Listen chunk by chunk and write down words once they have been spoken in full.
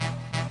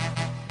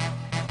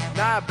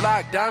9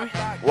 block, dummy.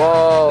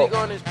 Whoa. Liko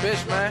on this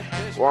bitch, man.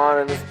 Juan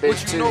on this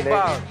bitch too,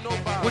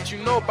 nigga. What you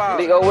know about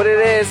it? Liko, what it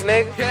is,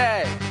 nigga?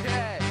 Yeah.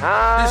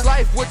 Huh? This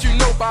life, what you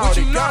know about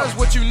it? Guns,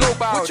 what you know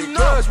about it?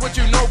 Drugs, what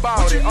you know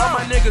about it? All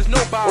my niggas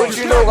know about it. What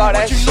you know about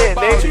that shit,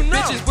 nigga?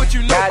 Bitches, what you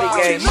know about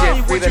it?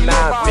 Shit, free the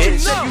nine, bitch.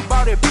 Say you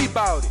bout it, be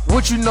bout it.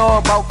 What you know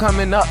about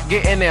coming up,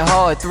 getting it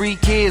hard? 3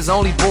 kids,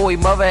 only boy,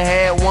 mother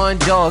had 1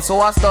 job. So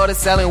I started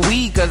selling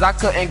weed cause I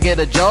couldn't get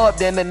a job.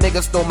 Then the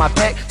nigga stole my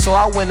pack, so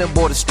I went and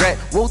bought a strap.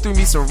 Rolled through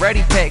me some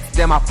ready packs,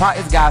 then my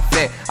pockets got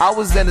fat. I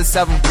was in the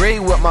 7th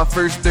grade with my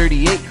first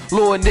 38.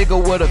 Little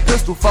nigga with a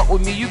pistol, fuck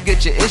with me, you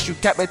get your issue.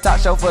 Kept it top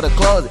shelf for the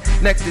closet,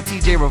 next to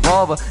TJ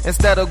Revolver.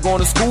 Instead of going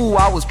to school,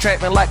 I was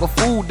trapping like a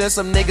fool. Then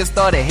some niggas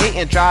started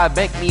hating, tried to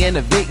bank me in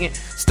the vacant.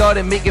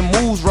 Started making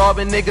moves,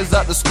 robbing niggas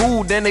up to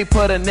school. Then they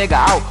put a nigga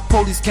out,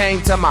 police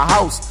came to my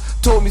house.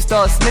 Told me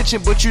start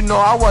snitching, but you know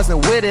I wasn't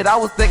with it. I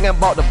was thinking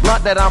about the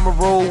blunt that I'ma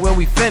roll when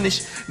we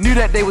finish. Knew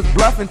that they was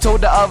bluffing, told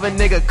the other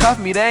nigga cuff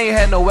me. They ain't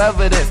had no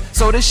evidence,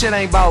 so this shit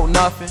ain't about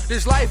nothing.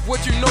 This life,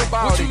 what you know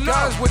about it?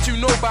 Guns, what you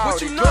know about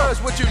it?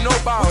 Drugs, what you know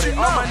about it?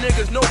 All my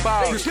niggas know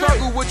about it.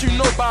 Struggle, what you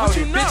know about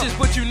it? Bitches,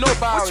 what you know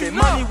about it?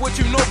 Money, what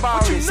you know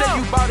about it? Say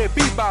you bout it,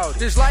 be bout it.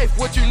 This life,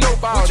 what you know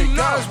about it?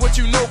 Guns, what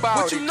you know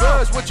about it?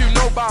 Drugs, what you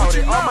know about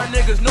it? All my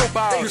niggas know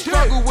about it.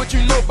 Struggle, what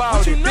you know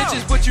about it?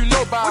 Bitches, what you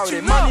know about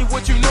it? Money,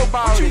 what you know about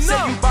it? Say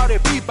you bout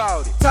it, be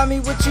bout it. Tell me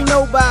what you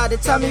know about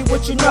it, tell me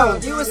what you know.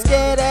 You a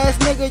scared ass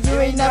nigga, you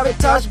ain't never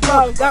touched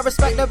bro. Got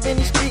respect up in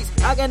these streets,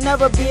 I can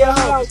never be a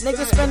hoe.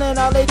 Niggas spending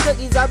all they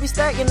cookies, I be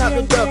stacking up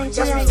the dough.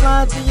 Catch me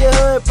flying through your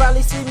hood,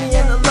 probably see me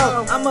in the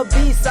low. I'm a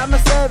beast, I'm a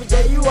savage,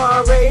 yeah, you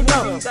already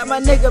know. Got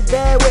my nigga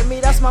bad with me,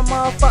 that's my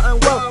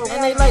motherfucking woe.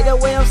 And they like the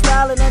way I'm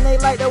styling, and they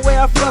like the way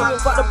I flow.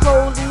 Fuck the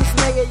police,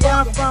 nigga, yeah,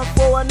 I'm from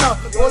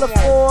 4-0. Roll a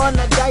 4 on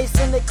the dice,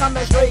 and they come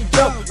back straight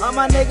joke. All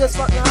my niggas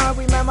fucking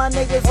hungry, man, my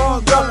niggas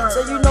on go.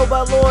 So you know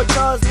about Lor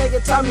Juan,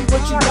 nigga, tell me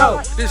what you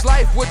know. This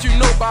life, what you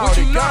know about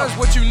it? Guns,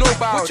 what you know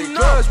about it?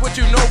 Drugs, what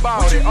you know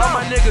about it? All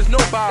my niggas know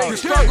about it.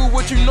 Struggle,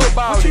 what you know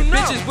about it?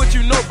 Bitches, what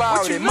you know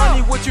about it?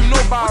 Money, what you know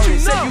about it?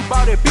 Say you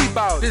bout it, be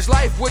bout it. This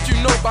life, what you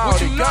know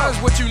about it? Guns,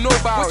 what you know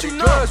about it?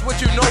 Drugs,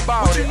 what you know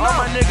about it? All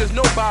my niggas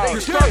know about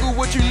it. Struggle,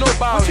 what you know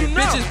about it?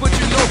 Bitches, what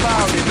you know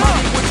about it?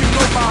 Money, what you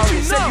know about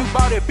it? Say you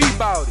bout it, be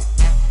bout it.